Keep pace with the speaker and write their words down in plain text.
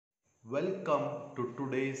Welcome to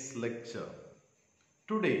today's lecture.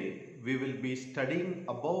 Today we will be studying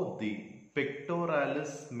about the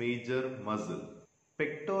pectoralis major muscle.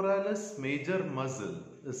 Pectoralis major muscle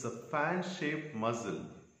is a fan-shaped muscle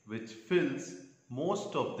which fills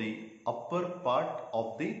most of the upper part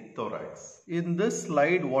of the thorax. In this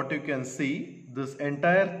slide what you can see, this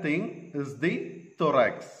entire thing is the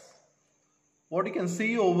thorax. What you can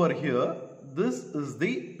see over here, this is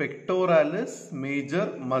the pectoralis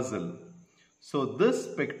major muscle. So this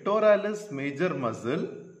pectoralis major muscle,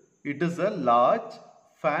 it is a large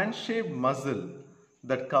fan-shaped muscle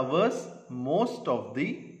that covers most of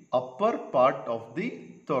the upper part of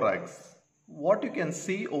the thorax. What you can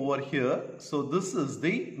see over here, so this is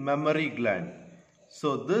the mammary gland.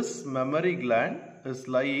 So this mammary gland is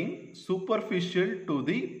lying superficial to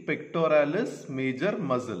the pectoralis major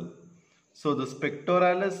muscle. So this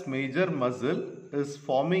pectoralis major muscle is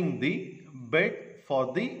forming the bed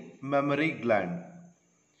for the mammary gland.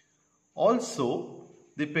 Also,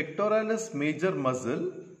 the pectoralis major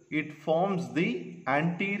muscle, it forms the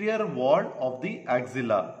anterior wall of the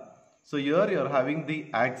axilla. So here you are having the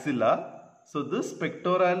axilla. So this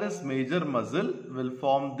pectoralis major muscle will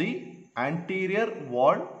form the anterior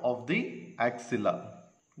wall of the axilla.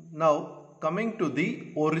 Now, coming to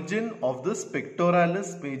the origin of this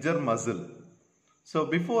pectoralis major muscle. So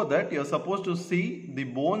before that, you are supposed to see the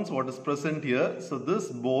bones what is present here. So this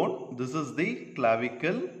bone, this is the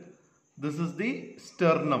clavicle, this is the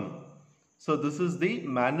sternum. So this is the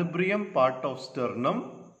manubrium part of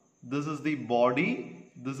sternum, this is the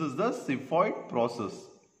body, this is the xiphoid process.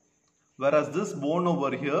 Whereas this bone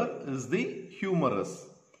over here is the humerus.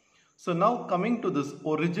 So now coming to this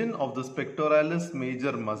origin of this pectoralis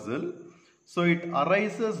major muscle. So it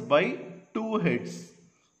arises by two heads.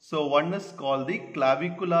 So one is called the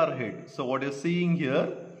clavicular head. So what you're seeing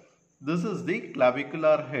here, this is the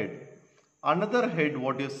clavicular head. Another head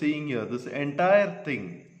what you're seeing here, this entire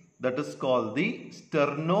thing, that is called the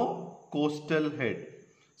sternocostal head.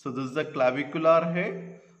 So this is the clavicular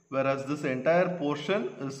head, whereas this entire portion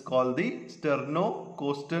is called the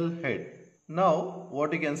sternocostal head. Now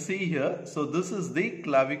what you can see here, so this is the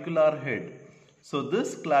clavicular head. So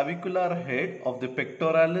this clavicular head of the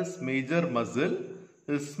pectoralis major muscle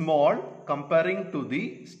is small comparing to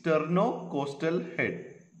the sternocostal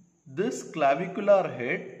head. This clavicular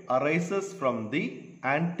head arises from the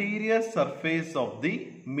anterior surface of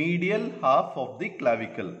the medial half of the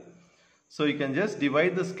clavicle. So you can just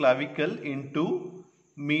divide this clavicle into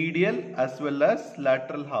medial as well as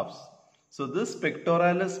lateral halves. So this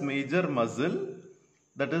pectoralis major muscle,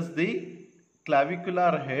 that is the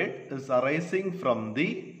clavicular head, is arising from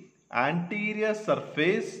the anterior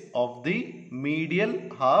surface of the medial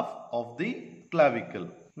half of the clavicle.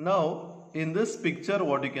 Now in this picture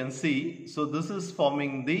what you can see, so this is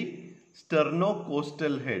forming the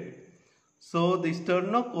sternocostal head. So the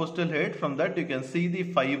sternocostal head, from that you can see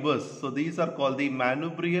the fibers. So these are called the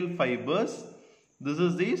manubrial fibers. This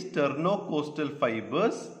is the sternocostal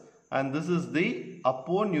fibers and this is the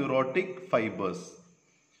aponeurotic fibers.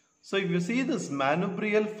 So if you see this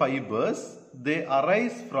manubrial fibers, they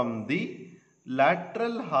arise from the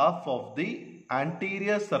lateral half of the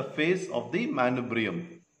anterior surface of the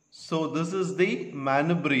manubrium. So this is the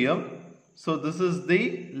manubrium. So this is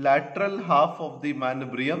the lateral half of the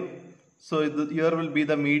manubrium. So here will be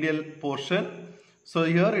the medial portion. So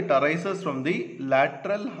here it arises from the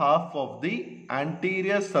lateral half of the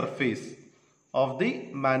anterior surface of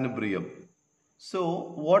the manubrium.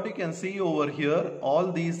 So what you can see over here,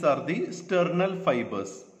 all these are the sternal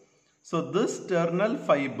fibers. So this sternal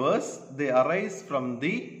fibers, they arise from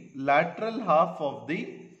the lateral half of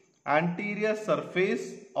the anterior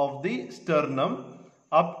surface of the sternum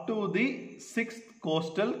up to the 6th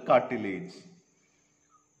costal cartilage.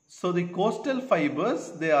 So the costal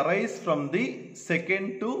fibers, they arise from the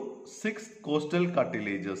 2nd to 6th costal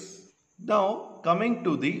cartilages. Now coming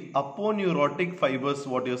to the aponeurotic fibers,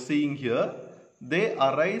 what you are seeing here, they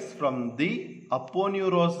arise from the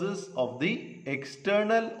aponeurosis of the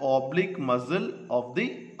external oblique muscle of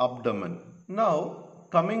the abdomen. Now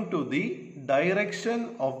coming to the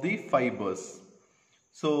direction of the fibers.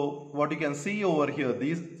 So what you can see over here,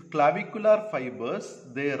 these clavicular fibers,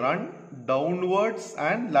 they run downwards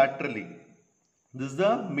and laterally. This is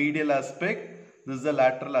the medial aspect, this is the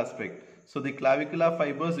lateral aspect. So the clavicular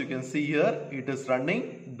fibers you can see here, it is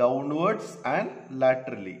running downwards and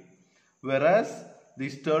laterally. Whereas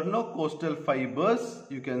the sternocostal fibers,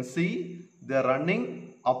 you can see they are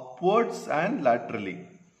running upwards and laterally.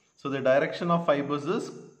 So the direction of fibers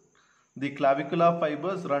is, the clavicular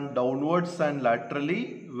fibers run downwards and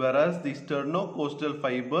laterally, whereas the sternocostal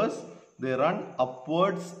fibers, they run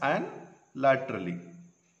upwards and laterally.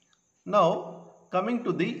 Now coming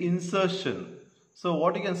to the insertion. So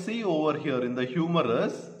what you can see over here in the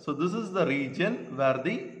humerus, so this is the region where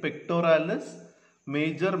the pectoralis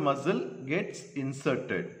major muscle gets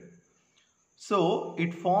inserted. So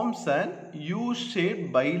it forms an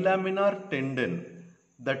U-shaped bilaminar tendon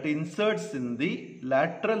that inserts in the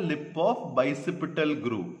lateral lip of bicipital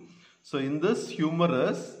groove. So in this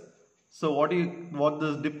humerus, so what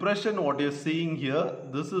this depression what you're seeing here,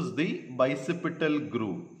 this is the bicipital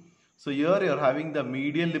groove. So here you are having the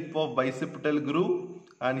medial lip of bicipital groove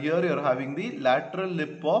and here you are having the lateral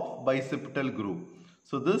lip of bicipital groove.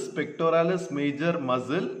 So this pectoralis major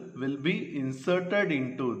muscle will be inserted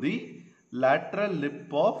into the lateral lip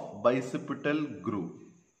of bicipital groove.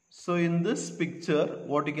 So in this picture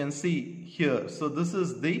what you can see here, so this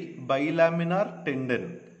is the bilaminar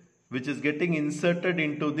tendon which is getting inserted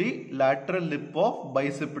into the lateral lip of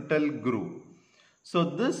bicipital groove. So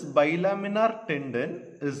this bilaminar tendon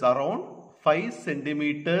is around 5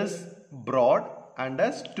 centimeters broad and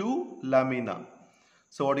has 2 lamina.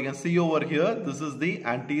 So what you can see over here, this is the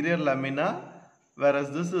anterior lamina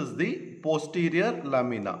whereas this is the posterior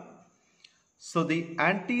lamina. So the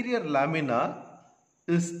anterior lamina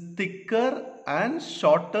is thicker and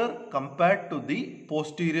shorter compared to the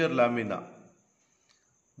posterior lamina.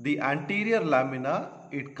 The anterior lamina,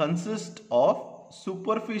 it consists of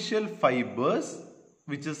superficial fibers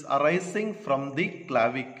which is arising from the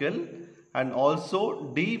clavicle and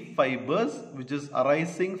also deep fibers which is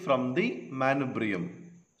arising from the manubrium.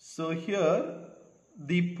 So here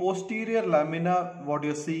the posterior lamina what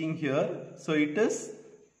you are seeing here, so it is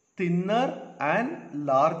thinner and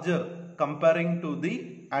larger comparing to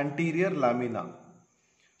the anterior lamina.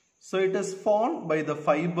 So it is formed by the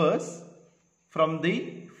fibers from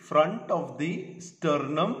the front of the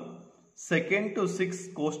sternum, 2nd to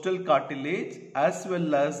 6th costal cartilage as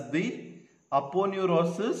well as the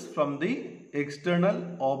aponeurosis from the external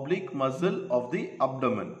oblique muscle of the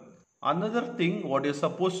abdomen. Another thing what you are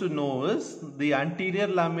supposed to know is the anterior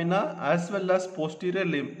lamina as well as posterior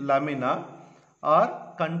lamina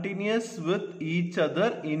are continuous with each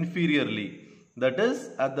other inferiorly. That is,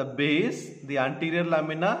 at the base the anterior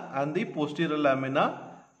lamina and the posterior lamina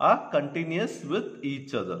are continuous with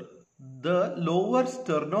each other. The lower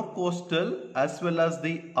sternocostal as well as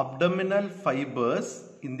the abdominal fibers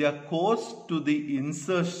in their course to the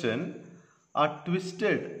insertion are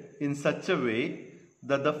twisted in such a way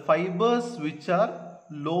that the fibers which are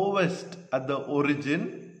lowest at the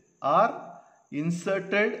origin are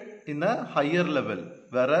inserted in a higher level,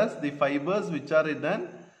 whereas the fibers which are in a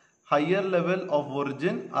higher level of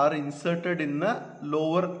origin are inserted in a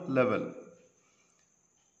lower level.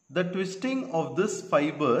 The twisting of these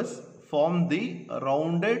fibers form the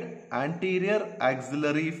rounded anterior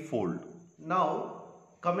axillary fold. Now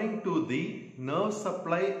coming to the nerve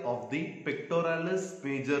supply of the pectoralis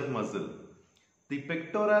major muscle. The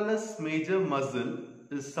pectoralis major muscle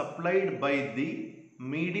is supplied by the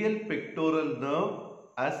medial pectoral nerve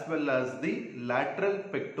as well as the lateral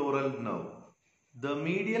pectoral nerve. The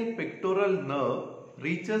medial pectoral nerve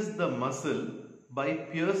reaches the muscle by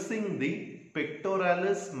piercing the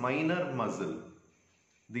pectoralis minor muscle.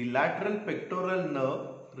 The lateral pectoral nerve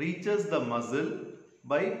reaches the muscle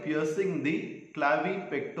by piercing the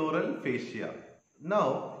clavipectoral fascia.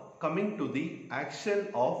 Now coming to the action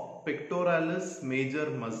of pectoralis major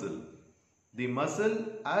muscle. The muscle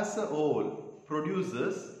as a whole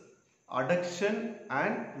produces adduction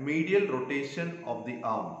and medial rotation of the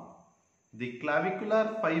arm. The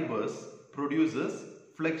clavicular fibers produces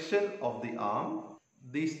flexion of the arm.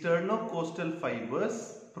 The sternocostal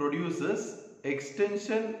fibers produces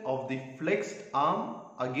extension of the flexed arm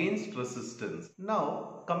against resistance.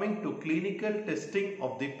 Now coming to clinical testing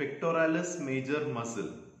of the pectoralis major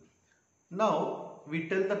muscle. Now we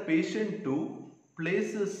tell the patient to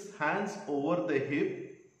place his hands over the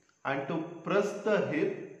hip and to press the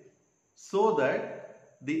hip so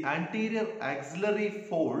that the anterior axillary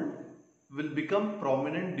fold will become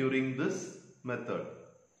prominent during this method.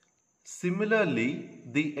 Similarly,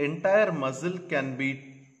 the entire muscle can be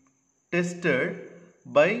tested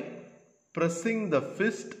by pressing the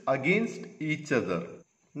fist against each other.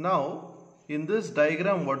 Now, in this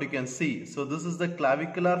diagram what you can see, so this is the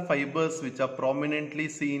clavicular fibers which are prominently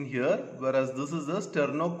seen here, whereas this is the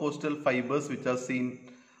sternocostal fibers which are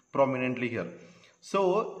seen prominently here.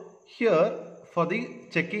 So, here for the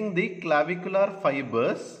checking the clavicular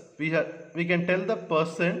fibers, we can tell the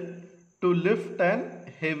person to lift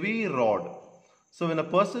an heavy rod. So when a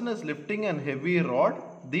person is lifting an heavy rod,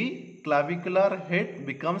 the clavicular head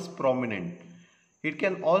becomes prominent. It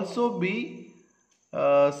can also be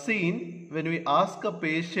seen when we ask a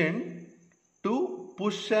patient to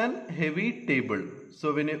push an heavy table.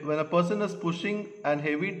 So when a person is pushing an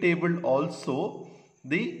heavy table also,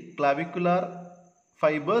 the clavicular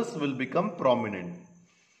fibers will become prominent.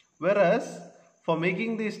 Whereas for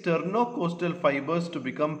making the sternocostal fibers to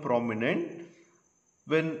become prominent,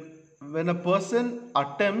 when a person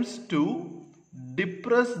attempts to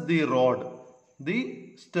depress the rod,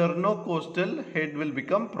 the sternocostal head will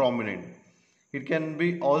become prominent. It can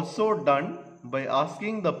be also done by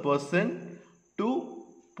asking the person to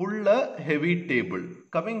pull a heavy table.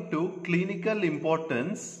 Coming to clinical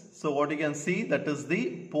importance, so what you can see, that is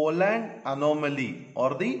the Poland anomaly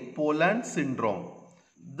or the Poland syndrome.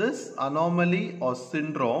 This anomaly or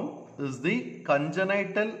syndrome is the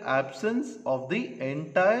congenital absence of the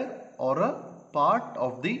entire or a part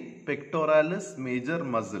of the pectoralis major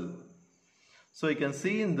muscle. So you can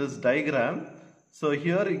see in this diagram, so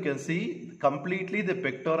here you can see completely the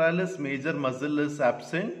pectoralis major muscle is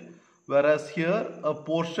absent, whereas here a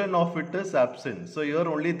portion of it is absent. So here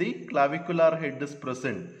only the clavicular head is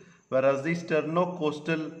present, whereas the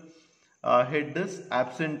sternocostal head is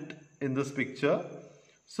absent in this picture.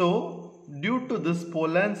 So due to this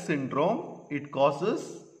Poland syndrome, it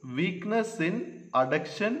causes weakness in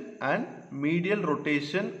adduction and medial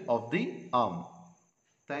rotation of the arm.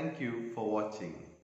 Thank you for watching.